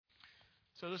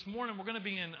So this morning we're going to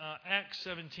be in Acts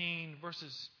 17,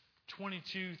 verses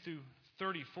 22 through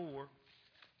 34.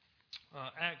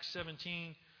 Acts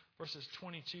 17, verses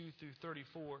 22 through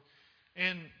 34.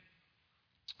 And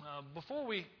before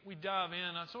we dive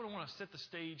in, I sort of want to set the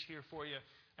stage here for you.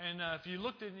 And if you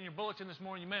looked in your bulletin this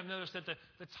morning, you may have noticed that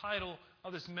the title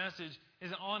of this message is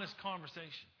An Honest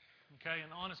Conversation. Okay, an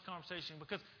honest conversation,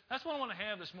 because that's what I want to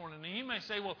have this morning. And you may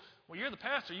say, well, you're the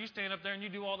pastor. You stand up there and you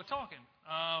do all the talking.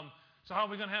 So how are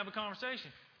we going to have a conversation?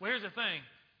 Well, here's the thing.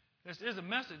 This is a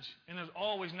message, and there's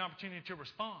always an opportunity to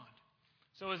respond.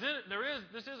 So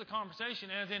this is a conversation,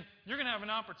 as in you're going to have an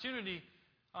opportunity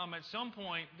at some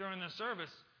point during this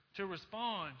service to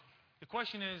respond. The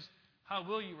question is, how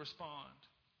will you respond?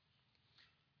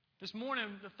 This morning,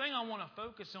 the thing I want to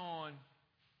focus on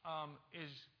is,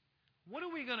 what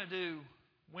are we going to do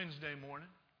Wednesday morning?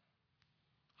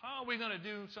 How are we going to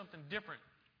do something different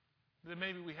than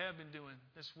maybe we have been doing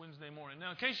this Wednesday morning?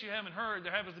 Now, in case you haven't heard,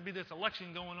 there happens to be this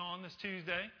election going on this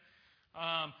Tuesday.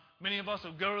 Many of us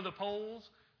will go to the polls,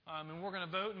 and we're going to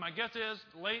vote. And my guess is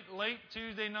late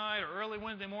Tuesday night or early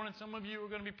Wednesday morning, some of you are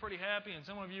going to be pretty happy, and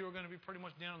some of you are going to be pretty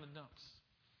much down in the dumps.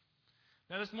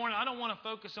 Now, this morning, I don't want to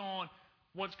focus on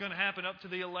what's going to happen up to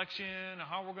the election or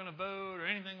how we're going to vote or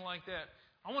anything like that.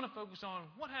 I want to focus on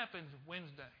what happens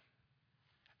Wednesday.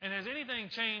 And has anything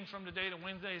changed from today to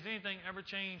Wednesday? Has anything ever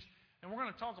changed? And we're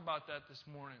going to talk about that this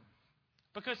morning.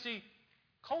 Because, see,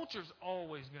 culture's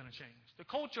always going to change. The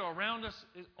culture around us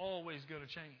is always going to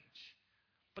change.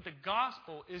 But the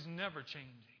gospel is never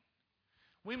changing.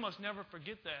 We must never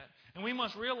forget that. And we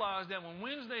must realize that when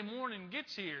Wednesday morning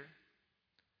gets here,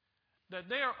 that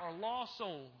there are lost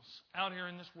souls out here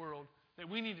in this world that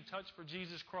we need to touch for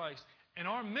Jesus Christ. And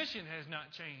our mission has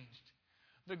not changed.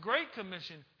 The Great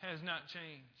Commission has not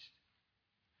changed.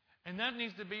 And that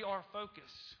needs to be our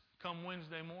focus come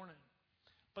Wednesday morning.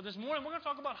 But this morning, we're going to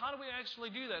talk about how do we actually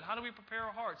do that? How do we prepare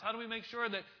our hearts? How do we make sure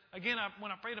that, again,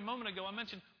 when I prayed a moment ago, I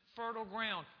mentioned fertile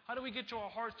ground. How do we get to our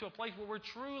hearts to a place where we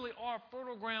truly are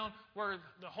fertile ground, where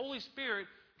the Holy Spirit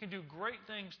can do great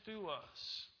things through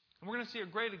us? And we're going to see a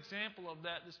great example of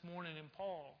that this morning in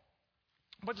Paul.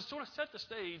 But to sort of set the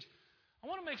stage, I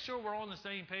want to make sure we're on the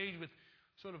same page with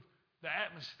sort of the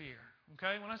atmosphere.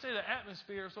 Okay? When I say the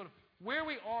atmosphere, sort of where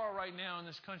we are right now in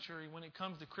this country when it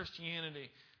comes to Christianity.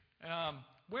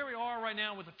 Where we are right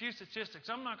now with a few statistics.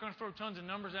 I'm not going to throw tons of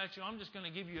numbers at you. I'm just going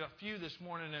to give you a few this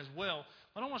morning as well.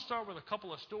 But I want to start with a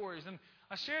couple of stories. And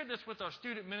I shared this with our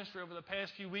student ministry over the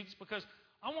past few weeks because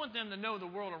I want them to know the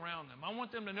world around them. I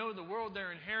want them to know the world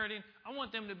they're inheriting. I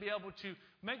want them to be able to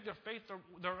make their faith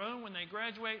their own when they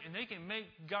graduate, and they can make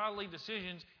godly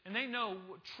decisions, and they know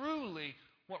truly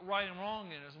what right and wrong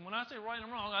is. And when I say right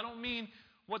and wrong, I don't mean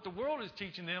what the world is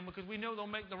teaching them, because we know they'll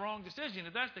make the wrong decision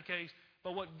if that's the case,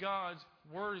 but what God's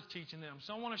Word is teaching them.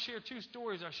 So I want to share two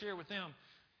stories I share with them.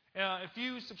 If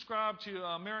you subscribe to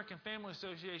American Family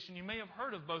Association, you may have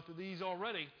heard of both of these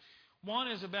already. One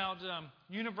is about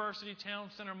University Town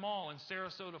Center Mall in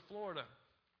Sarasota, Florida.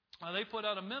 They put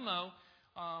out a memo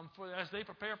as they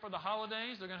prepare for the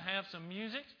holidays. They're going to have some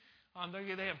music.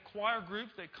 They have choir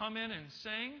groups that come in and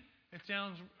sing. It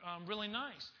sounds really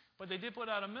nice. But they did put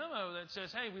out a memo that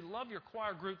says, hey, we love your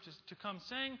choir groups to come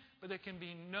sing, but there can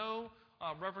be no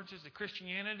references to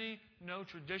Christianity, no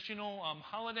traditional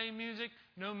holiday music,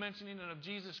 no mentioning of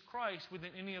Jesus Christ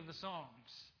within any of the songs.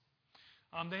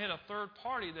 They had a third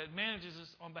party that manages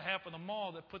this on behalf of the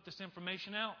mall that put this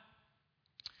information out.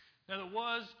 Now, there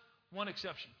was one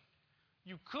exception.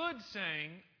 You could sing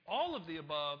all of the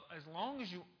above as long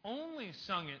as you only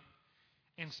sung it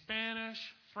in Spanish,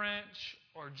 French,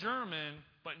 or German,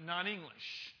 but not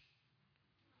English.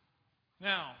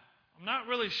 Now, I'm not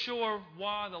really sure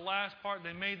why the last part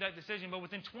they made that decision, but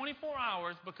within 24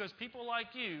 hours, because people like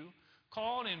you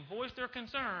called and voiced their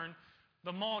concern,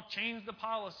 the mall changed the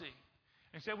policy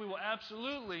and said we will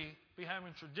absolutely be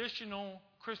having traditional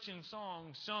Christian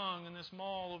songs sung in this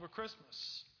mall over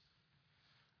Christmas.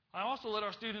 I also let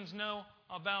our students know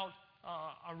about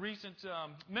a recent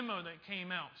memo that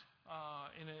came out.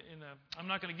 I'm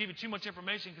not going to give you too much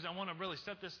information because I want to really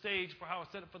set this stage for how I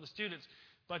set it for the students.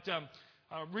 But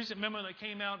a recent memo that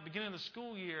came out at the beginning of the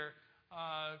school year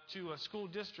to a school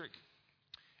district.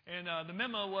 And the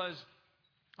memo was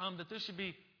that there should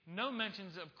be no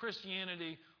mentions of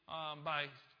Christianity by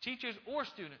teachers or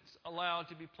students allowed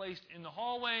to be placed in the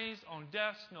hallways, on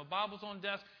desks, no Bibles on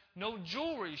desks. No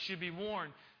jewelry should be worn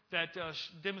that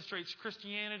demonstrates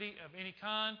Christianity of any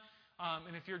kind.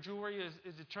 And if your jewelry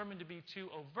is determined to be too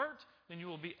overt, then you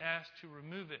will be asked to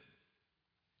remove it.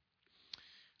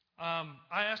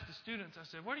 I asked the students, I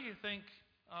said, where do you think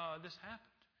this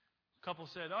happened? A couple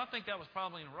said, I think that was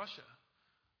probably in Russia.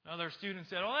 Another student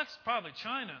said, oh, that's probably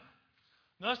China.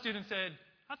 Another student said,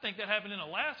 I think that happened in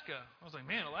Alaska. I was like,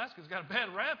 man, Alaska's got a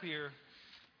bad rap here.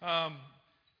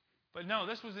 But no,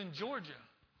 this was in Georgia.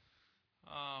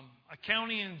 A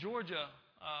county in Georgia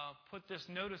put this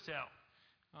notice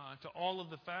out to all of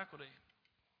the faculty.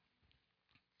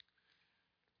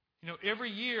 You know,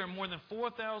 every year more than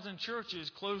 4,000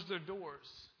 churches close their doors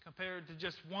compared to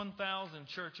just 1,000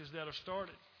 churches that are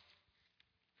started.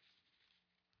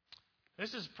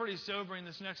 This is pretty sobering,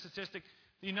 this next statistic.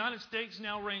 The United States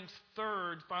now ranks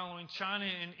third following China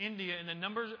and India in the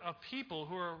number of people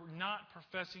who are not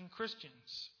professing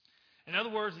Christians. In other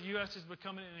words, the U.S. is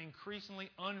becoming an increasingly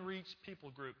unreached people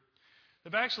group.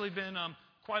 There have actually been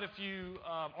quite a few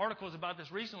articles about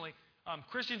this recently.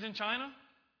 Christians in China,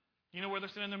 you know where they're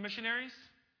sending their missionaries?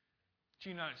 To the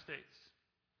United States.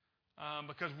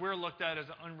 Because we're looked at as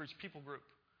an unreached people group.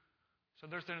 So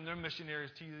they're sending their missionaries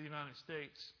to the United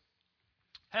States.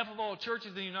 Half of all churches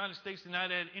in the United States did not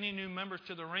add any new members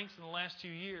to their ranks in the last 2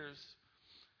 years.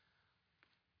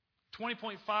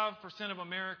 20.5% of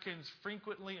Americans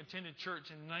frequently attended church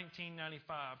in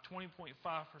 1995.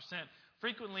 20.5%.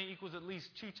 Frequently equals at least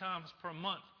 2 times per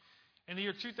month. In the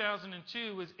year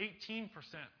 2002 was 18%.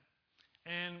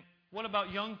 And what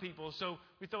about young people? So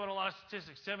we throw out a lot of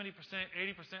statistics. 70%,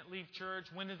 80% leave church.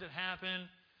 When does it happen?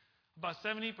 About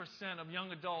 70% of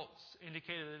young adults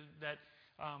indicated that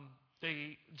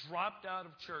they dropped out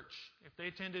of church. If they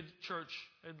attended church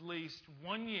at least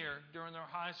 1 year during their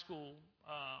high school,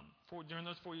 during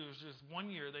those 4 years, just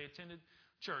 1 year they attended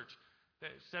church,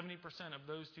 that 70% of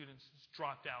those students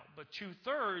dropped out. But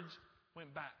 2/3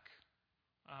 went back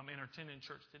and are attending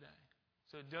church today.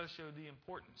 So it does show the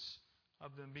importance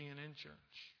of them being in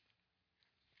church.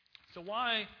 So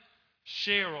why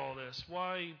share all this?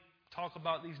 Why talk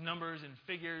about these numbers and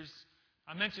figures?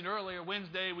 I mentioned earlier,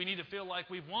 Wednesday, we need to feel like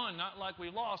we've won, not like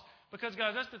we lost. Because,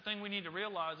 guys, that's the thing we need to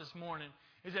realize this morning,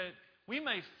 is that we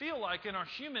may feel like in our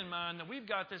human mind that we've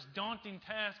got this daunting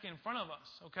task in front of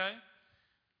us, okay?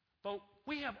 But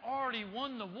we have already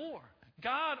won the war.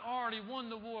 God already won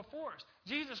the war for us.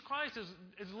 Jesus Christ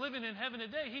is living in heaven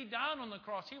today. He died on the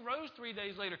cross. He rose 3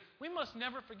 days later. We must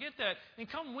never forget that. And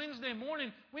come Wednesday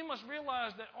morning, we must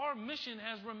realize that our mission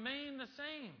has remained the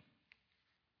same.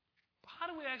 How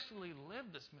do we actually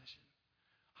live this mission?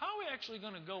 How are we actually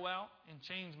going to go out and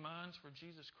change minds for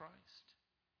Jesus Christ?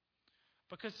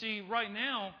 Because, see, right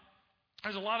now,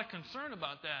 there's a lot of concern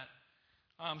about that.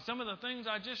 Some of the things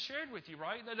I just shared with you,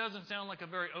 right? That doesn't sound like a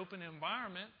very open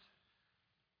environment.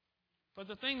 But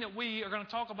the thing that we are going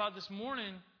to talk about this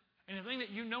morning, and the thing that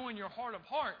you know in your heart of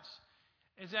hearts,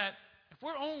 is that if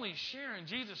we're only sharing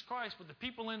Jesus Christ with the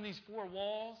people in these 4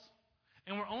 walls,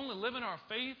 and we're only living our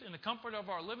faith in the comfort of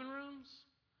our living rooms,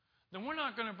 then we're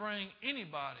not going to bring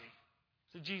anybody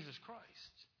to Jesus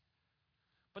Christ.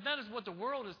 But that is what the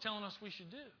world is telling us we should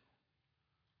do.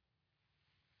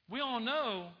 We all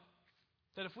know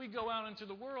that if we go out into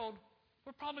the world,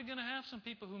 we're probably going to have some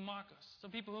people who mock us, some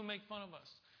people who make fun of us,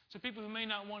 some people who may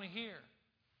not want to hear.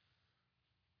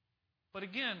 But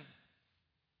again,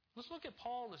 let's look at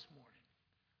Paul this morning.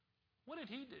 What did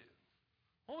he do?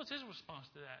 What was his response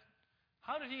to that?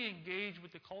 How did he engage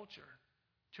with the culture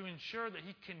to ensure that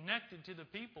he connected to the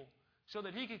people so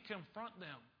that he could confront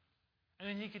them and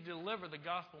then he could deliver the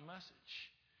gospel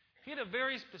message? He had a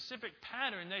very specific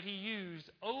pattern that he used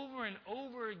over and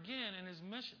over again in his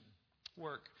mission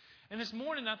work. And this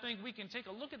morning, I think we can take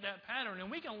a look at that pattern and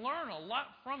we can learn a lot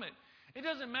from it. It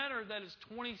doesn't matter that it's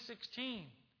 2016.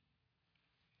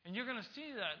 And you're going to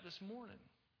see that this morning.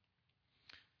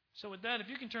 So with that, if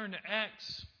you can turn to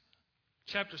Acts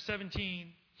chapter 17,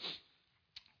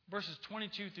 verses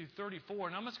 22 through 34.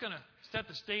 And I'm just going to set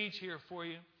the stage here for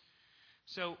you.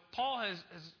 So Paul has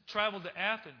traveled to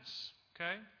Athens,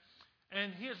 okay?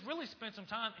 And he has really spent some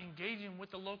time engaging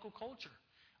with the local culture.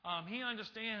 He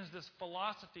understands the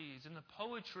philosophies and the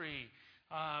poetry.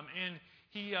 And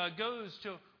he goes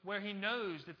to where he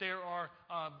knows that there are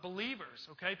believers,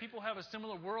 okay? People have a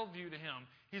similar worldview to him.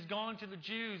 He's gone to the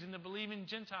Jews and the believing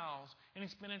Gentiles, and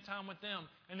he's spending time with them.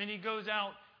 And then he goes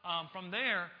out from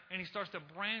there, and he starts to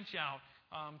branch out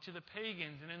to the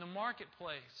pagans and in the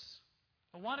marketplace.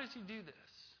 And why does he do this?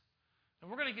 And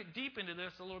we're going to get deep into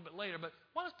this a little bit later, but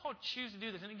why does Paul choose to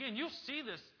do this? And again, you'll see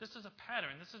this. This is a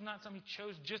pattern. This is not something he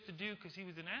chose just to do because he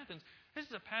was in Athens. This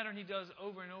is a pattern he does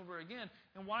over and over again.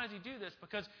 And why does he do this?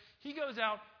 Because he goes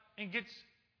out and gets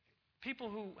people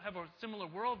who have a similar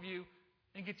worldview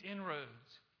and gets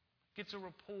inroads, gets a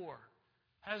rapport,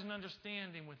 has an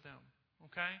understanding with them,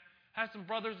 okay? Has some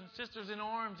brothers and sisters in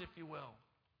arms, if you will.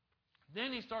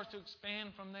 Then he starts to expand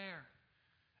from there.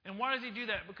 And why does he do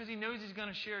that? Because he knows he's going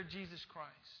to share Jesus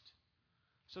Christ.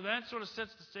 So that sort of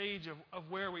sets the stage of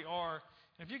where we are.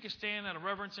 And if you could stand out of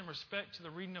reverence and respect to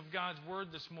the reading of God's Word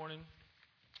this morning,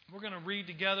 we're going to read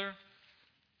together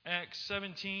Acts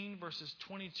 17, verses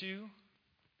 22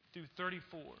 through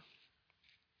 34.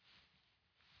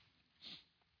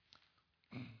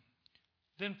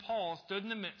 Then Paul stood in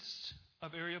the midst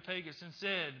of Areopagus and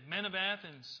said, Men of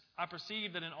Athens, I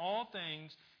perceive that in all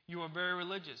things you are very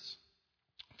religious.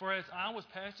 For as I was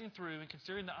passing through and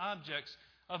considering the objects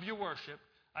of your worship,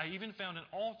 I even found an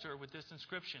altar with this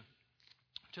inscription,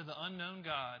 To the unknown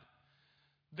God.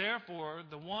 Therefore,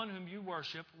 the one whom you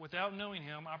worship, without knowing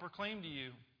him, I proclaim to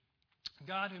you,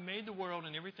 God who made the world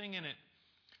and everything in it,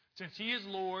 since he is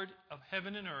Lord of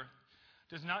heaven and earth,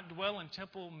 does not dwell in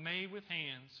temple made with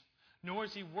hands, nor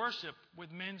is he worshipped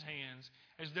with men's hands,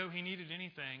 as though he needed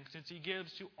anything, since he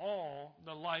gives to all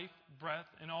the life, breath,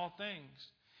 and all things.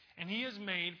 And he has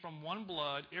made from one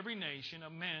blood every nation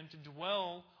of men to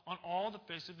dwell on all the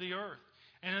face of the earth,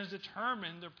 and has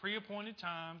determined their pre-appointed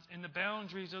times and the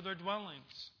boundaries of their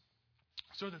dwellings,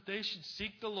 so that they should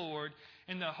seek the Lord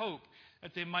in the hope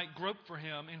that they might grope for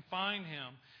him and find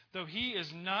him, though he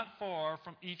is not far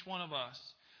from each one of us.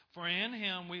 For in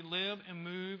him we live and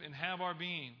move and have our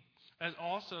being, as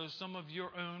also some of your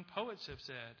own poets have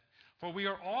said. For we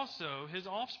are also his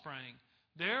offspring.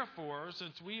 Therefore,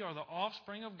 since we are the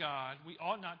offspring of God, we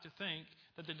ought not to think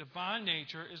that the divine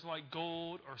nature is like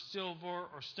gold or silver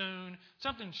or stone,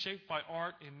 something shaped by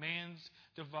art and man's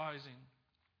devising.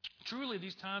 Truly,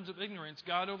 these times of ignorance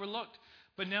God overlooked,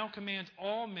 but now commands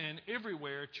all men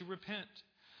everywhere to repent,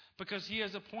 because he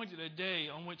has appointed a day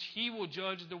on which he will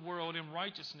judge the world in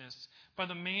righteousness by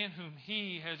the man whom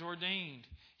he has ordained.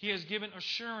 He has given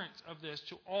assurance of this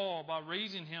to all by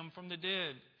raising him from the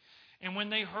dead. And when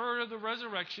they heard of the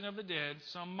resurrection of the dead,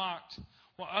 some mocked,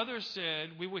 while others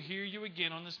said, We will hear you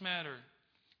again on this matter.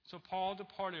 So Paul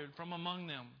departed from among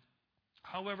them.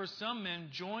 However, some men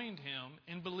joined him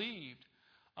and believed,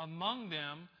 among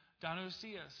them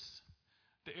Dionysius,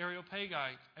 the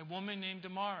Areopagite, a woman named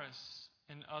Damaris,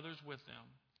 and others with them.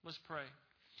 Let's pray.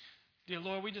 Dear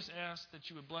Lord, we just ask that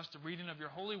you would bless the reading of your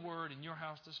holy word in your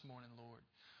house this morning, Lord.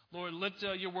 Lord,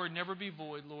 let your word never be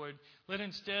void, Lord. Let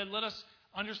us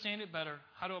understand it better,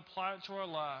 how to apply it to our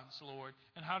lives, Lord,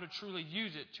 and how to truly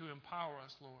use it to empower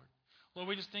us, Lord. Lord,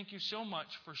 we just thank you so much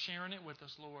for sharing it with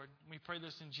us, Lord. We pray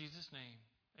this in Jesus'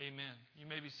 name. Amen. You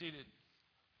may be seated.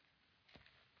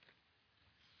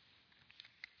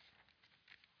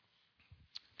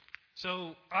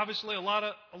 So, obviously, a lot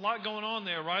going on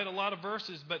there, right? A lot of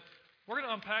verses, but we're going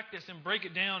to unpack this and break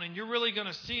it down, and you're really going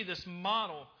to see this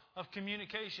model of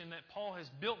communication that Paul has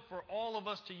built for all of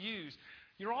us to use.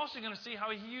 You're also going to see how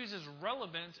he uses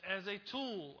relevance as a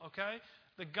tool, okay?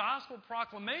 The gospel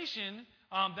proclamation,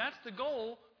 that's the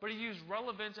goal, but he used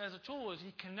relevance as a tool as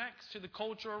he connects to the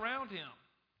culture around him.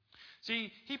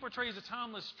 See, he portrays a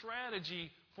timeless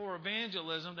strategy for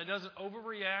evangelism that doesn't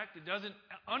overreact, it doesn't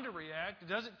underreact, it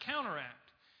doesn't counteract.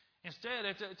 Instead,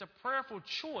 it's a prayerful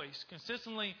choice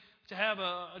consistently to have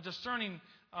a discerning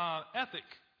ethic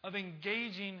of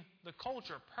engaging the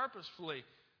culture purposefully,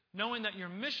 knowing that your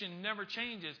mission never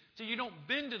changes. So you don't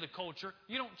bend to the culture,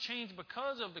 you don't change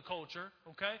because of the culture,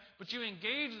 okay? But you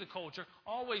engage the culture,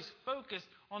 always focused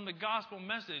on the gospel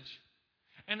message,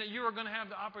 and that you are going to have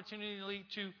the opportunity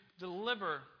to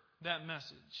deliver that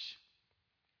message.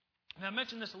 And I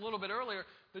mentioned this a little bit earlier,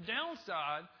 the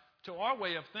downside to our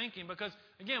way of thinking, because,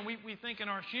 again, we think in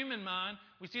our human mind,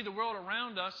 we see the world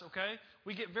around us, okay?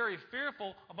 We get very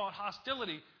fearful about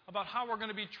hostility, about how we're going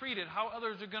to be treated, how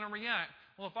others are going to react.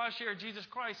 Well, if I share Jesus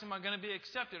Christ, am I going to be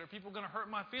accepted? Are people going to hurt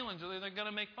my feelings? Are they going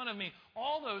to make fun of me?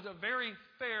 All those are very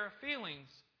fair feelings.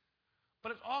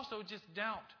 But it's also just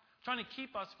doubt, trying to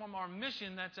keep us from our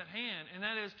mission that's at hand, and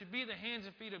that is to be the hands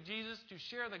and feet of Jesus, to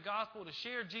share the gospel, to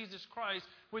share Jesus Christ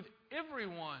with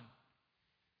everyone.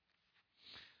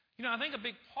 You know, I think a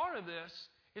big part of this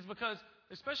is because,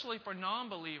 especially for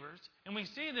non-believers, and we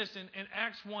see this in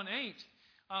Acts 1:8,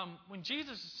 when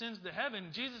Jesus ascends to heaven,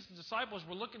 Jesus' disciples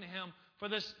were looking to him for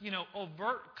this,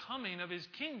 overt coming of his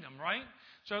kingdom, right?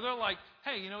 So they're like,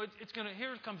 hey,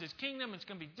 here comes his kingdom. It's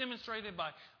going to be demonstrated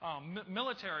by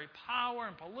military power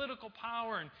and political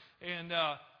power. And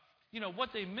what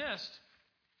they missed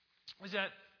was that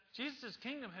Jesus'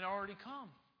 kingdom had already come.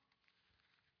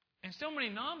 And so many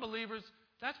non-believers,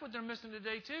 that's what they're missing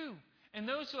today too. And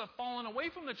those who have fallen away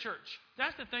from the church,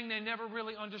 that's the thing they never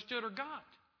really understood or got.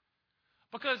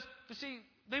 Because, you see,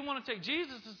 they want to take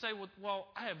Jesus and say, well,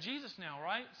 I have Jesus now,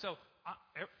 right? So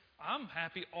I'm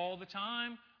happy all the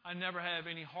time. I never have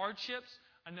any hardships.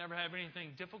 I I never have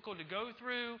anything difficult to go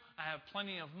through. I have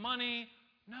plenty of money.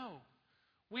 No.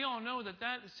 We all know that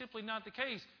that is simply not the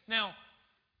case. Now,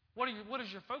 what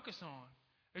is your focus on?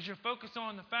 Is your focus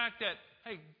on the fact that,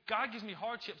 hey, God gives me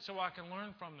hardships so I can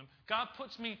learn from them. God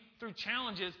puts me through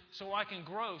challenges so I can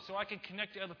grow, so I can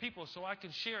connect to other people, so I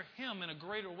can share Him in a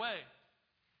greater way.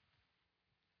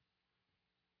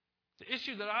 The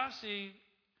issue that I see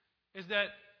is that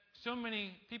so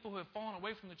many people who have fallen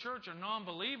away from the church are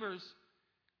non-believers.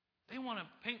 They want to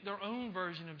paint their own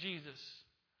version of Jesus.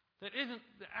 That isn't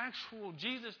the actual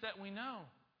Jesus that we know.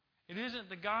 It isn't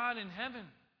the God in heaven.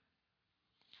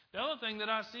 The other thing that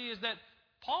I see is that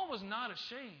Paul was not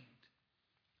ashamed.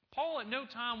 Paul at no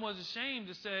time was ashamed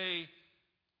to say,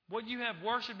 what you have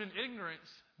worshipped in ignorance,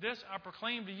 this I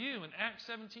proclaim to you in Acts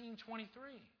 17:23.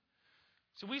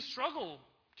 So we struggle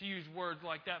to use words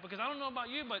like that because I don't know about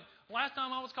you, but last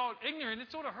time I was called ignorant,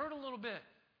 it sort of hurt a little bit.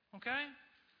 Okay?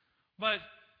 But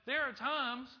there are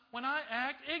times when I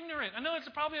act ignorant. I know it's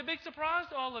probably a big surprise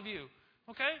to all of you.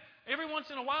 Okay? Every once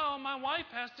in a while, my wife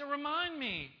has to remind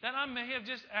me that I may have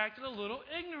just acted a little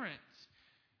ignorant.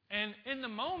 And in the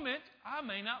moment, I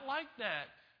may not like that.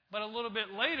 But a little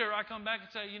bit later, I come back and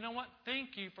say, you know what?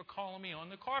 Thank you for calling me on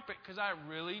the carpet because I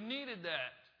really needed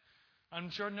that. I'm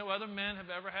sure no other men have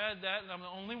ever had that, and I'm the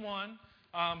only one.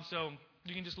 So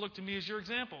you can just look to me as your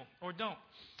example, or don't.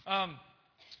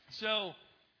 So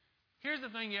here's the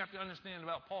thing you have to understand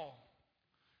about Paul.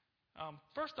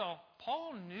 First off,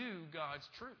 Paul knew God's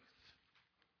truth.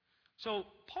 So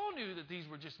Paul knew that these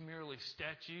were just merely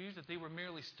statues, that they were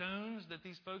merely stones that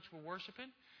these folks were worshiping.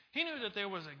 He knew that there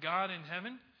was a God in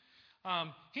heaven.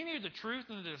 He knew the truth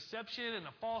and the deception and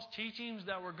the false teachings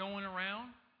that were going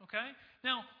around. Okay?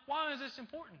 Now, why is this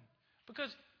important? Because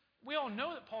we all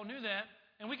know that Paul knew that,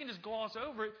 and we can just gloss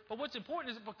over it. But what's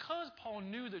important is that because Paul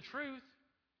knew the truth,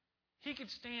 he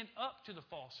could stand up to the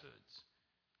falsehoods.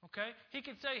 Okay? He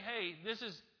could say, hey, this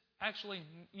is actually,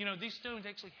 these stones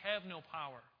actually have no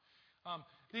power.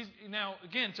 Now,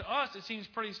 again, to us, it seems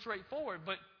pretty straightforward,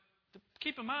 but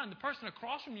keep in mind, the person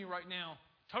across from you right now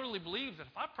totally believes that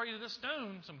if I pray to this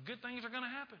stone, some good things are going to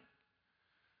happen.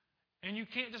 And you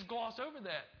can't just gloss over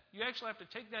that. You actually have to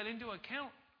take that into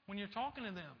account when you're talking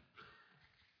to them.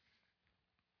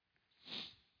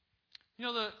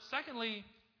 Secondly,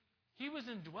 he was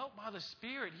indwelt by the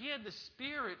Spirit. He had the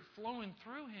Spirit flowing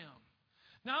through him.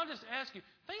 Now, I'll just ask you,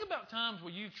 think about times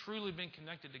where you've truly been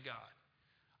connected to God.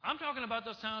 I'm talking about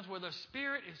those times where the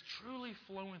Spirit is truly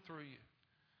flowing through you.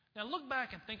 Now, look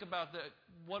back and think about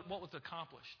what was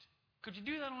accomplished. Could you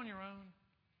do that on your own?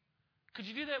 Could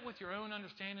you do that with your own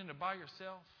understanding or by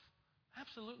yourself?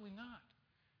 Absolutely not.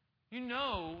 You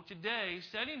know today,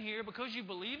 sitting here, because you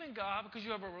believe in God, because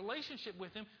you have a relationship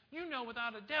with Him, you know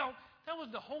without a doubt that was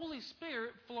the Holy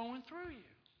Spirit flowing through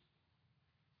you.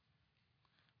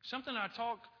 Something I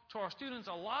talk to our students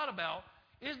a lot about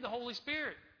is the Holy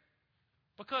Spirit.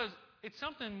 Because it's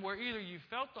something where either you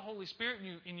felt the Holy Spirit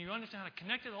and you understand how to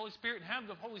connect to the Holy Spirit and have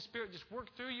the Holy Spirit just work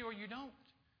through you, or you don't.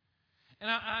 And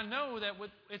I know that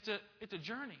it's a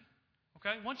journey.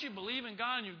 Okay? Once you believe in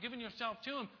God and you've given yourself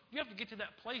to Him, you have to get to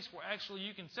that place where actually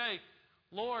you can say,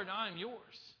 Lord, I am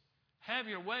yours. Have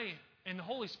your way, and the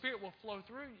Holy Spirit will flow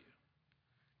through you.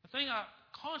 The thing I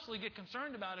constantly get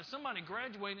concerned about is somebody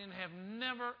graduating and have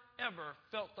never, ever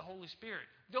felt the Holy Spirit.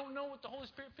 Don't know what the Holy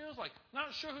Spirit feels like. Not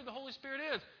sure who the Holy Spirit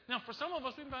is. Now, for some of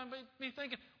us, we might be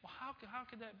thinking, well, how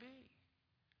could that be?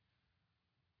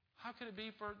 How could it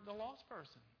be for the lost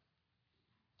person?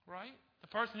 Right? The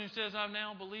person who says, I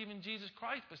now believe in Jesus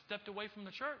Christ, but stepped away from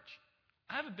the church.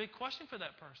 I have a big question for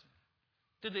that person.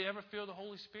 Did they ever feel the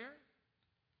Holy Spirit?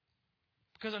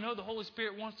 Because I know the Holy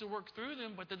Spirit wants to work through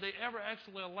them, but did they ever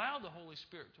actually allow the Holy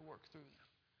Spirit to work through them?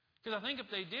 Because I think if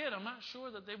they did, I'm not sure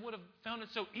that they would have found it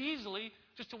so easily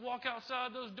just to walk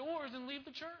outside those doors and leave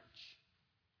the church.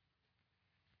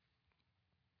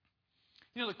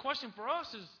 The question for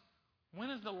us is, when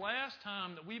is the last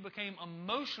time that we became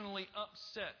emotionally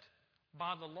upset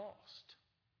by the lost?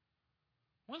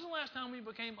 When's the last time we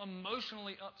became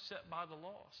emotionally upset by the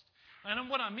lost? And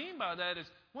what I mean by that is,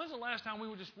 when's the last time we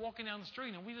were just walking down the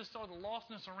street and we just saw the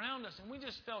lostness around us and we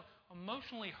just felt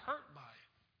emotionally hurt by it?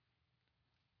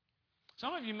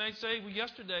 Some of you may say, well,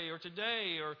 yesterday or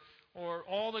today or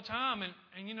all the time, and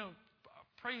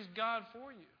praise God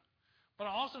for you. But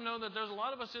I also know that there's a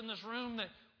lot of us in this room that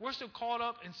we're so caught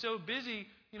up and so busy,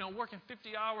 working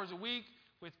 50 hours a week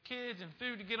with kids and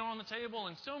food to get on the table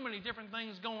and so many different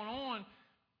things going on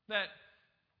that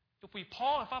if we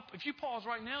pause, if you pause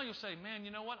right now, you'll say, man, you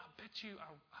know what? I bet you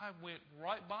I went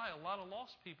right by a lot of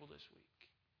lost people this week.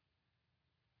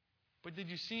 But did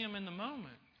you see them in the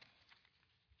moment?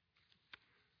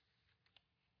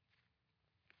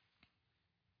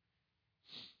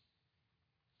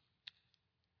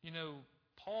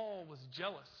 Paul was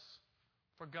jealous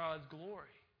for God's glory.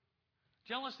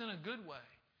 Jealous in a good way.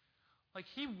 Like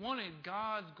he wanted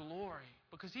God's glory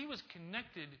because he was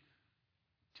connected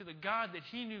to the God that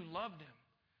he knew loved him.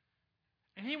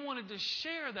 And he wanted to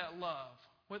share that love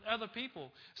with other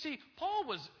people. See, Paul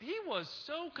was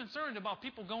so concerned about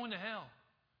people going to hell.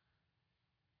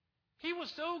 He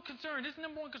was so concerned. His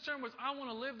number one concern was, I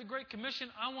want to live the Great Commission.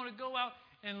 I want to go out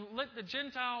and let the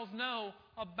Gentiles know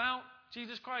about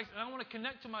Jesus Christ. And I want to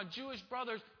connect to my Jewish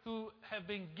brothers who have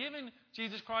been given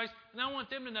Jesus Christ. And I want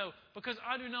them to know, because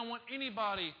I do not want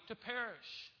anybody to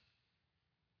perish.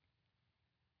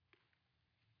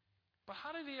 But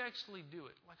how did he actually do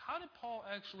it? Like, how did Paul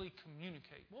actually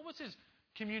communicate? What was his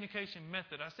communication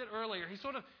method? I said earlier, he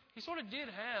sort of did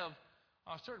have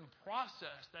a certain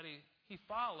process that he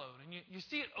followed. And you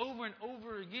see it over and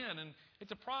over again. And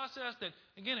it's a process that,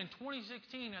 again, in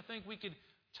 2016, I think we could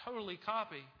totally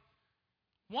copy.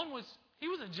 One was, he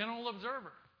was a general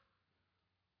observer.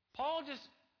 Paul just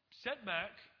sat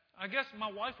back. I guess my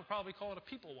wife would probably call it a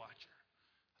people watcher.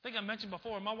 I think I mentioned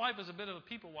before, my wife is a bit of a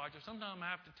people watcher. Sometimes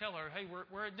I have to tell her, hey,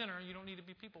 we're at dinner, you don't need to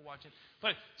be people watching.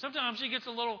 But sometimes she gets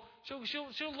a little, she'll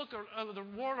look at the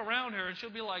world around her and she'll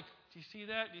be like, do you see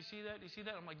that? Do you see that? Do you see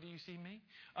that? I'm like, do you see me?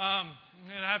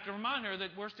 And I have to remind her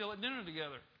that we're still at dinner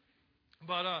together.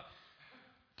 But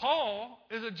Paul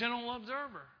is a general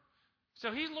observer.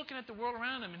 So he's looking at the world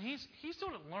around him and he's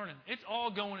sort of learning. It's all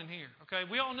going in here. Okay?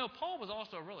 We all know Paul was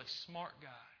also a really smart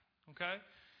guy. Okay?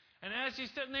 And as he's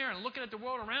sitting there and looking at the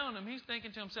world around him, he's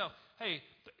thinking to himself, hey,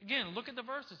 again, look at the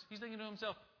verses. He's thinking to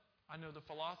himself, I know the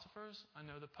philosophers, I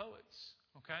know the poets,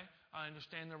 okay? I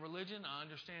understand their religion, I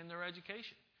understand their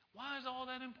education. Why is all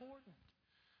that important?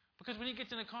 Because when he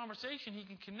gets in a conversation, he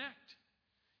can connect.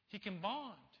 He can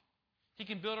bond. He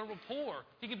can build a rapport.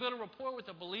 He can build a rapport with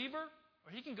a believer,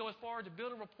 or he can go as far as to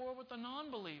build a rapport with a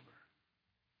non-believer.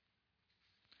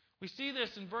 We see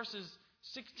this in verses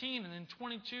 16 and then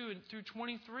 22 and through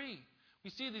 23. We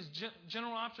see these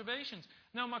general observations.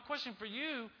 Now, my question for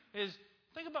you is,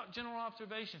 think about general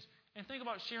observations and think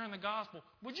about sharing the gospel.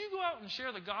 Would you go out and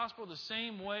share the gospel the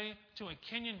same way to a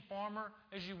Kenyan farmer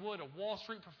as you would a Wall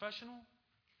Street professional?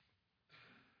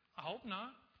 I hope not.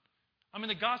 I mean,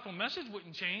 the gospel message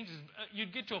wouldn't change.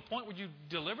 You'd get to a point where you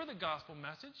deliver the gospel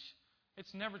message.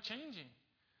 It's never changing.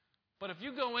 But if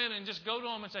you go in and just go to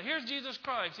them and say, here's Jesus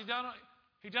Christ. He died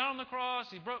on the cross.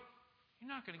 He broke. You're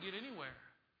not going to get anywhere.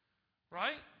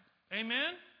 Right?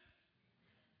 Amen?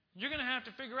 You're going to have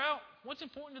to figure out what's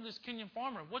important to this Kenyan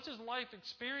farmer. What's his life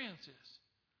experiences?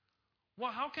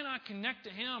 Well, how can I connect to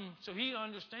him so he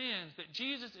understands that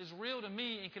Jesus is real to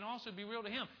me and can also be real to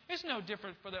him? It's no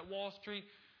different for that Wall Street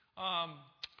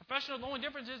professional. The only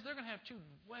difference is they're going to have two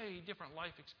way different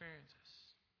life experiences.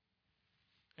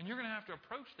 And you're going to have to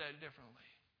approach that differently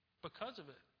because of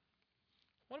it.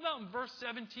 What about in verse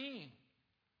 17?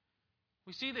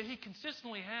 We see that he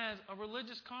consistently has a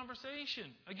religious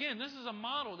conversation. Again, this is a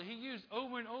model that he used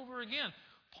over and over again.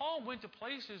 Paul went to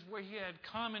places where he had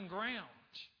common ground.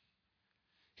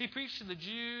 He preached to the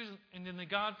Jews and then the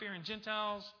God-fearing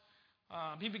Gentiles.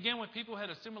 He began with people who had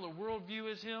a similar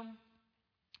worldview as him.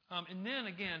 And then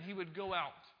again, he would go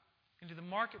out into the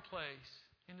marketplace,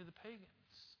 into the pagans.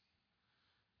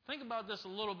 Think about this a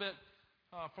little bit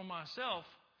for myself.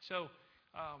 So,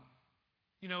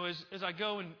 as I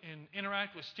go and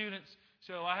interact with students,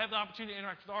 so I have the opportunity to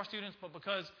interact with our students, but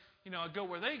because, I go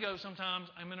where they go sometimes,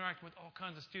 I'm interacting with all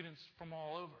kinds of students from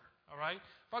all over, all right?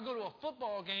 If I go to a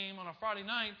football game on a Friday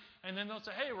night, and then they'll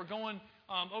say, hey, we're going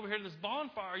over here to this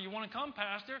bonfire. You want to come,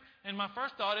 Pastor? And my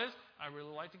first thought is, I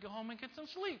really like to go home and get some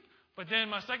sleep. But then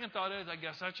my second thought is, I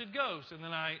guess I should go. So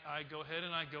then I go ahead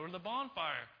and I go to the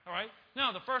bonfire, all right?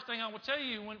 Now, the first thing I will tell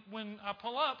you when I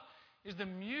pull up is the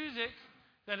music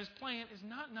that is playing is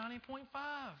not 90.5,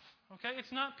 okay?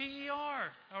 It's not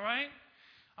PER, all right?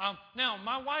 Now,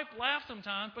 my wife laughs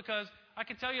sometimes because I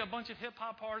can tell you a bunch of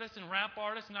hip-hop artists and rap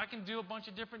artists, and I can do a bunch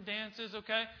of different dances,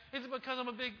 okay? Is it because I'm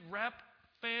a big rap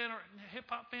fan or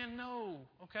hip-hop fan? No,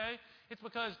 okay? It's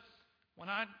because when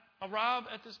I arrive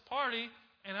at this party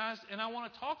and I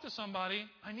want to talk to somebody,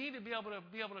 I need to be able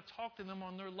to talk to them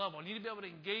on their level. I need to be able to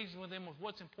engage with them with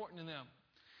what's important to them.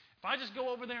 If I just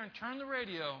go over there and turn the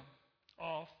radio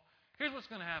off, here's what's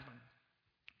going to happen.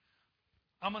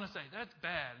 I'm going to say, that's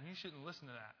bad, and you shouldn't listen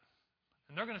to that.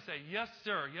 And they're going to say, yes,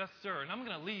 sir, yes, sir. And I'm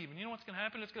going to leave. And you know what's going to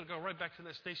happen? It's going to go right back to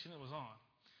that station it was on.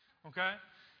 Okay?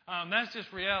 That's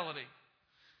just reality.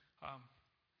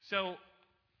 So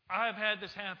I've had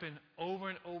this happen over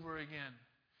and over again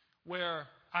where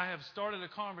I have started a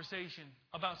conversation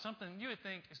about something you would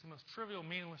think is the most trivial,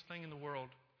 meaningless thing in the world.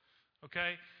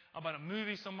 Okay? About a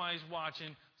movie somebody's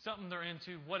watching, something they're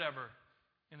into, whatever,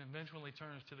 and eventually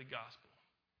turns to the gospel.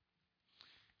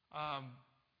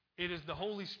 It is the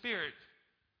Holy Spirit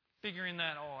figuring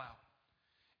that all out.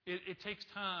 It takes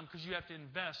time because you have to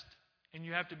invest and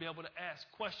you have to be able to ask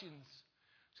questions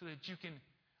so that you can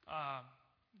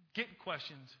get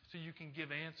questions so you can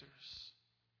give answers.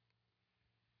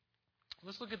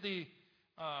 Let's look at in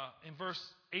verse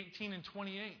 18 and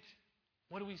 28.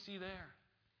 What do we see there?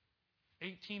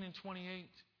 18 and 28.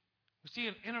 We see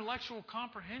an intellectual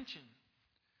comprehension.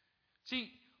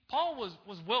 See, Paul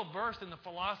was well versed in the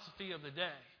philosophy of the day.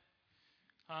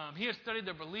 He had studied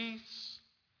their beliefs.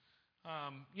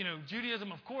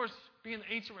 Judaism, of course, being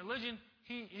the ancient religion,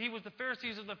 he was the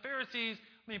Pharisees of the Pharisees.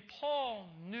 I mean, Paul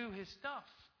knew his stuff.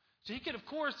 So he could, of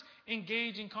course,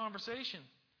 engage in conversation.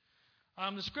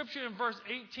 The scripture in verse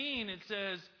 18, it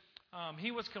says,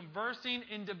 he was conversing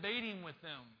and debating with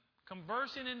them.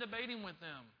 Conversing and debating with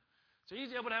them. So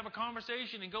he's able to have a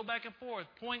conversation and go back and forth,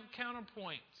 point,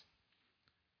 counterpoint.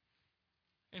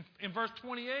 In verse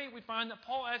 28, we find that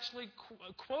Paul actually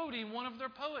quoting one of their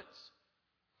poets.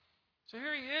 So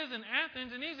here he is in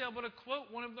Athens, and he's able to quote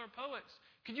one of their poets.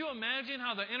 Can you imagine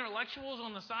how the intellectuals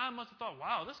on the side must have thought,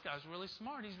 wow, this guy's really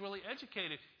smart. He's really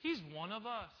educated. He's one of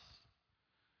us.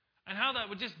 And how that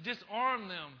would just disarm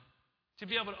them to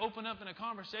be able to open up in a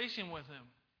conversation with him.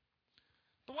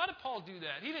 But why did Paul do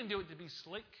that? He didn't do it to be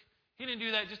slick. He didn't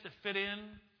do that just to fit in.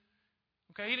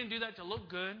 Okay, he didn't do that to look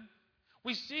good.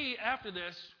 We see after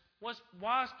this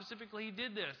why specifically he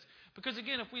did this. Because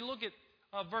again, if we look at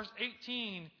verse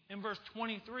 18 and verse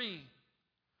 23.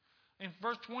 In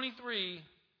verse 23,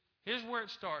 here's where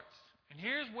it starts. And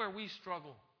here's where we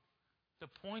struggle. The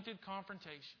pointed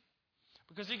confrontation.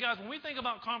 Because see guys, when we think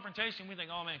about confrontation, we think,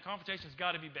 oh man, confrontation's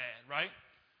got to be bad, right?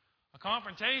 A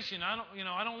confrontation, I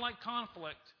don't like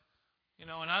conflict. And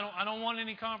I don't want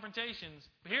any confrontations.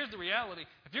 But here's the reality.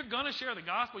 If you're going to share the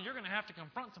gospel, you're going to have to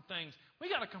confront some things. We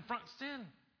got to confront sin.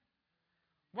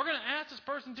 We're going to ask this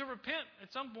person to repent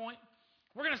at some point.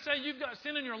 We're going to say you've got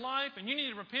sin in your life and you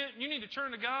need to repent and you need to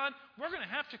turn to God. We're going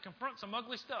to have to confront some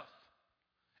ugly stuff.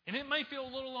 And it may feel a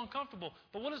little uncomfortable.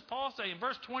 But what does Paul say in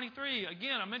verse 23?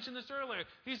 Again, I mentioned this earlier.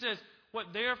 He says,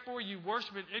 what therefore you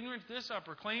worship in ignorance, this I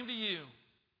proclaim to you.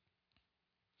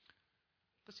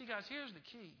 But see guys, here's the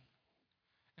key.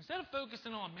 Instead of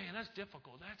focusing on, man, that's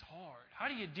difficult, that's hard.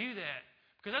 How do you do that?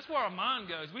 Because that's where our mind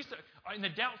goes. And the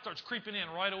doubt starts creeping in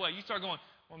right away. You start going,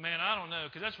 well, man, I don't know,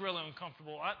 because that's really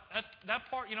uncomfortable. That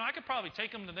part, I could probably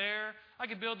take them to there. I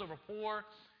could build a rapport.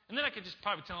 And then I could just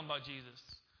probably tell them about Jesus.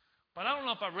 But I don't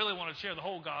know if I really want to share the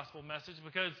whole gospel message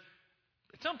because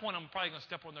at some point I'm probably going to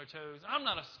step on their toes. I'm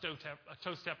not a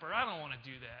toe stepper. I don't want to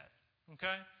do that.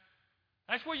 Okay?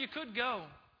 That's where you could go.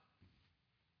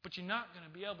 But you're not going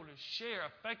to be able to share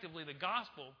effectively the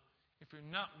gospel if you're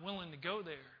not willing to go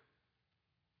there.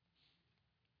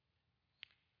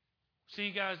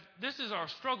 See, guys, this is our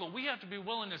struggle. We have to be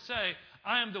willing to say,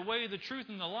 I am the way, the truth,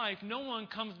 and the life. No one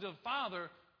comes to the Father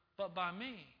but by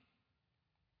me.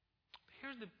 But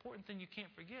here's the important thing you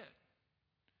can't forget.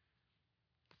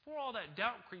 Before all that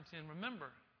doubt creeps in, remember,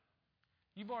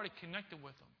 you've already connected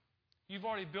with them. You've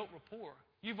already built rapport.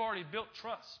 You've already built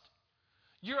trust.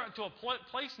 You're to a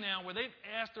place now where they've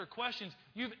asked their questions.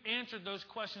 You've answered those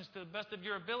questions to the best of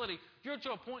your ability. You're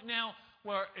to a point now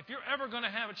where if you're ever going to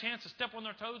have a chance to step on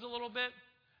their toes a little bit,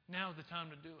 now's the time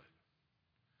to do it.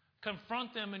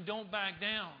 Confront them and don't back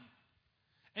down.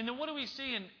 And then what do we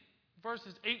see in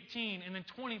verses 18 and then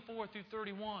 24 through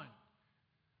 31?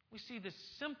 We see this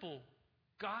simple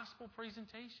gospel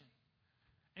presentation.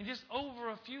 And just over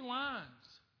a few lines.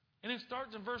 And it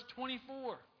starts in verse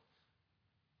 24.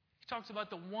 He talks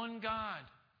about the one God.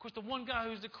 Of course, the one God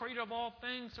who's the creator of all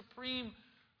things, supreme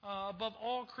above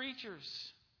all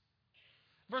creatures.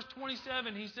 Verse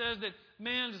 27, he says that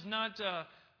man does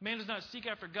not seek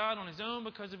after God on his own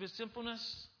because of his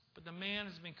sinfulness, but the man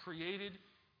has been created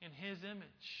in his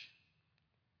image.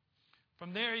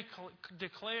 From there, he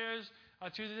declares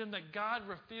to them that God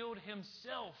revealed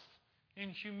himself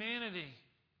in humanity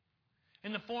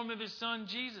in the form of his Son,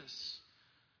 Jesus,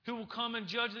 who will come and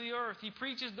judge the earth. He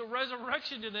preaches the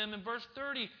resurrection to them in verse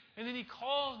 30, and then he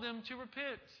calls them to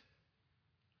repent.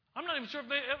 I'm not even sure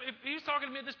if he was talking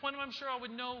to me at this point, I'm sure I would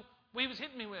know what he was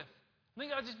hitting me with. I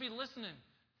think I'd just be listening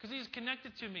because he's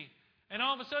connected to me. And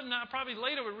all of a sudden, I probably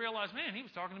later would realize, man, he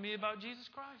was talking to me about Jesus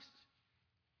Christ.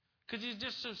 Because he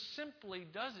just so simply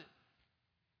does it.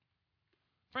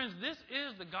 Friends, this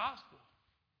is the gospel.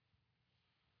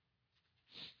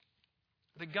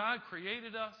 That God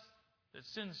created us, that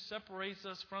sin separates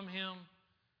us from him,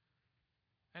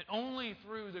 and only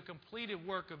through the completed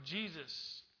work of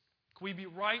Jesus, Can we be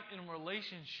right in a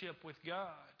relationship with God?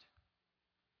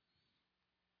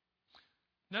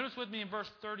 Notice with me in verse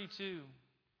 32,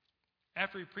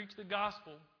 after he preached the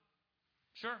gospel,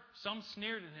 sure, some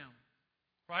sneered at him.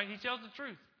 Right? He tells the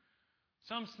truth.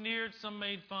 Some sneered, some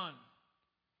made fun.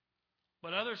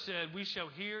 But others said, we shall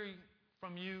hear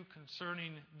from you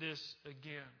concerning this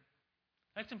again.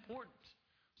 That's important.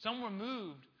 Some were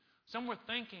moved. Some were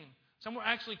thinking. Some were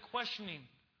actually questioning,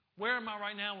 where am I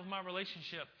right now with my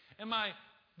relationship? Am I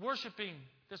worshiping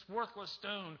this worthless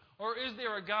stone? Or is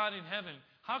there a God in heaven?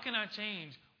 How can I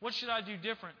change? What should I do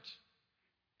different?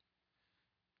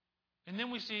 And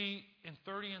then we see in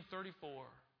 30 and 34,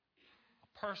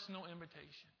 a personal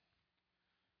invitation.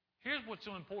 Here's what's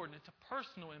so important. It's a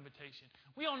personal invitation.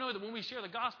 We all know that when we share the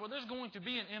gospel, there's going to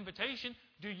be an invitation.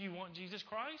 Do you want Jesus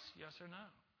Christ? Yes or no?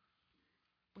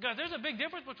 Because there's a big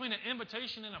difference between an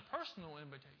invitation and a personal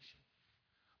invitation.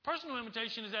 Personal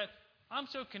invitation is that I'm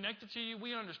so connected to you,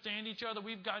 we understand each other,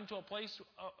 we've gotten to a place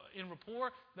in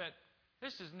rapport that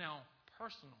this is now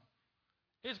personal.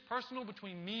 It's personal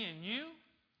between me and you,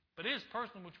 but it is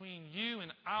personal between you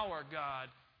and our God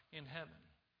in heaven.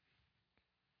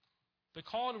 The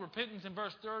call to repentance in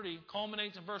verse 30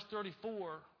 culminates in verse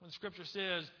 34 when the Scripture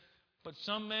says, but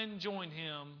some men joined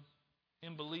him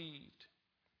and believed.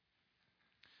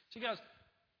 See, guys,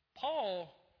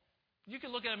 Paul, you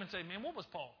can look at him and say, man, what was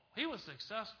Paul? He was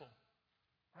successful,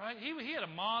 right? He had a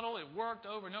model. It worked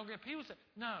over and over again.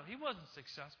 No, he wasn't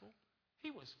successful. He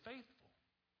was faithful.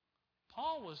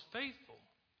 Paul was faithful.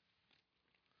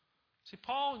 See,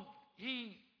 Paul,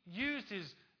 he used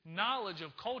his knowledge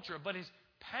of culture, but his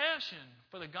passion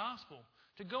for the gospel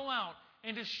to go out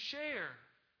and to share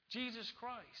Jesus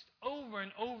Christ over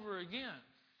and over again.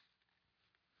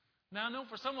 Now, I know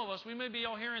for some of us, we may be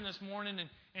all hearing this morning,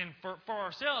 and for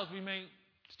ourselves, we may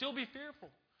still be fearful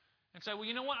and say, well,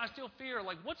 you know what? I still fear,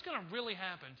 like, what's going to really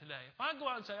happen today? If I go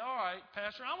out and say, all right,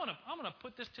 Pastor, I'm going to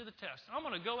put this to the test. I'm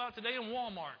going to go out today in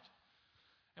Walmart.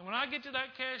 And when I get to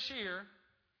that cashier,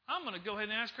 I'm going to go ahead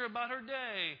and ask her about her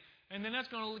day. And then that's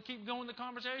going to keep going the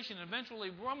conversation. And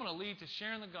eventually, I'm going to lead to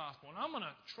sharing the gospel. And I'm going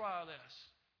to try this.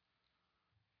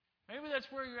 Maybe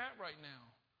that's where you're at right now.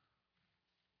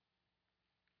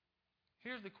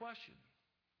 Here's the question.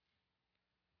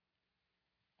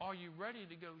 Are you ready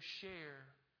to go share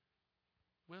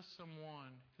with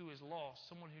someone who is lost,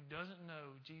 someone who doesn't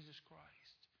know Jesus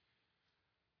Christ?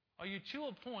 Are you to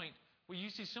a point where you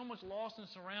see so much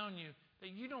lostness around you that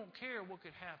you don't care what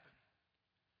could happen?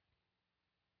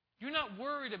 You're not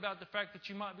worried about the fact that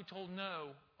you might be told no,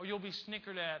 or you'll be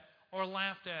snickered at, or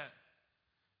laughed at.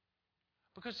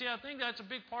 Because, see, I think that's a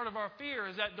big part of our fear,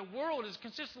 is that the world is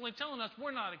consistently telling us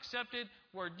we're not accepted,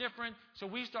 we're different, so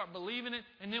we start believing it,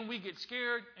 and then we get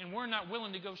scared, and we're not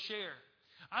willing to go share.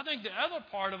 I think the other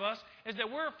part of us is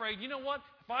that we're afraid, you know what,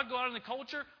 if I go out in the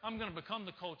culture, I'm going to become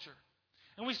the culture.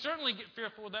 And we certainly get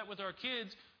fearful of that with our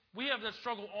kids. We have that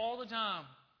struggle all the time.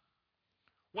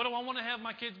 What do I want to have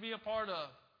my kids be a part of?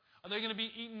 Are they going to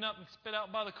be eaten up and spit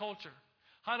out by the culture?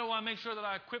 How do I make sure that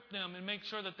I equip them and make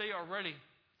sure that they are ready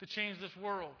to change this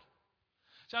world?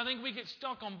 So I think we get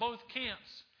stuck on both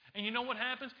camps. And you know what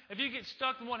happens? If you get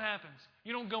stuck, then what happens?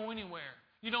 You don't go anywhere.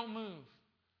 You don't move.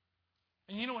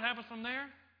 And you know what happens from there?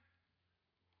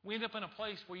 We end up in a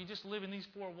place where you just live in these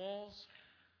four walls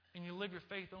and you live your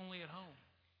faith only at home.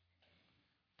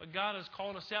 But God has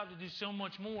called us out to do so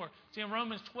much more. See, in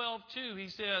Romans 12:2, he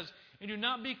says, and do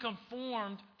not be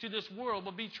conformed to this world,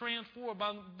 but be transformed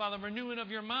by the renewing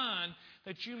of your mind,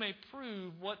 that you may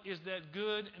prove what is that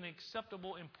good and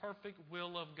acceptable and perfect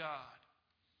will of God.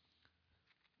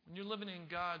 When you're living in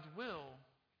God's will,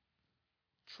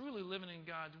 truly living in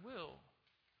God's will,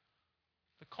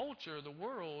 the culture, the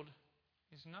world,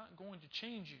 is not going to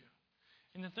change you.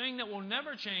 And the thing that will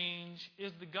never change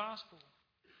is the gospel.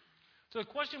 So the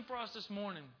question for us this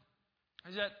morning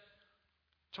is that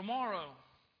tomorrow,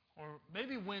 or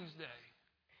maybe Wednesday,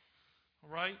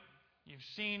 all right? You've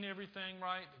seen everything,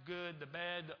 right? The good, the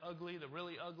bad, the ugly, the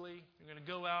really ugly. You're going to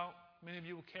go out. Many of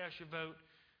you will cast your vote.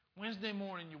 Wednesday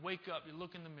morning, you wake up, you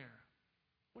look in the mirror.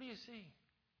 What do you see?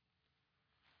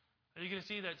 Are you going to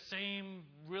see that same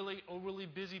really overly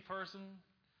busy person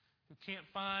who can't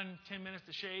find 10 minutes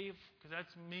to shave? Because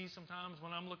that's me sometimes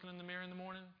when I'm looking in the mirror in the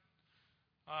morning.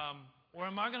 Or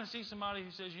am I going to see somebody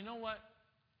who says, you know what?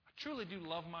 I truly do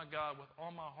love my God with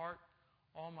all my heart,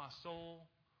 all my soul,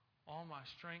 all my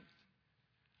strength.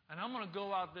 And I'm going to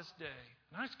go out this day,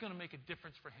 and I'm just going to make a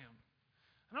difference for Him.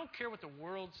 I don't care what the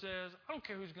world says. I don't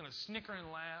care who's going to snicker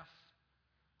and laugh.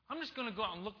 I'm just going to go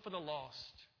out and look for the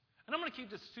lost. And I'm going to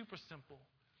keep this super simple.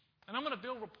 And I'm going to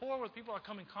build rapport with people I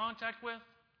come in contact with.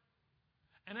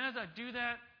 And as I do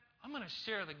that, I'm going to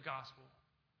share the gospel.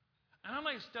 And I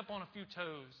might step on a few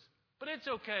toes, but it's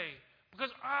okay because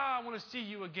I want to see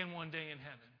you again one day in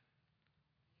heaven.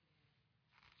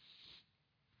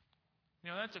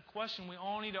 That's a question we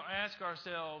all need to ask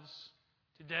ourselves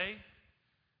today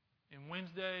and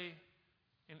Wednesday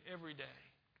and every day.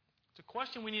 It's a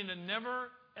question we need to never,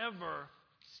 ever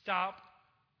stop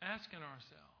asking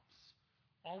ourselves.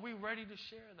 Are we ready to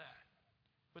share that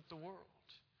with the world?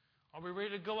 Are we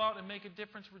ready to go out and make a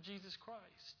difference for Jesus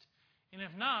Christ? And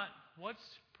if not, what's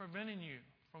preventing you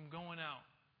from going out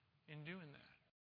and doing that?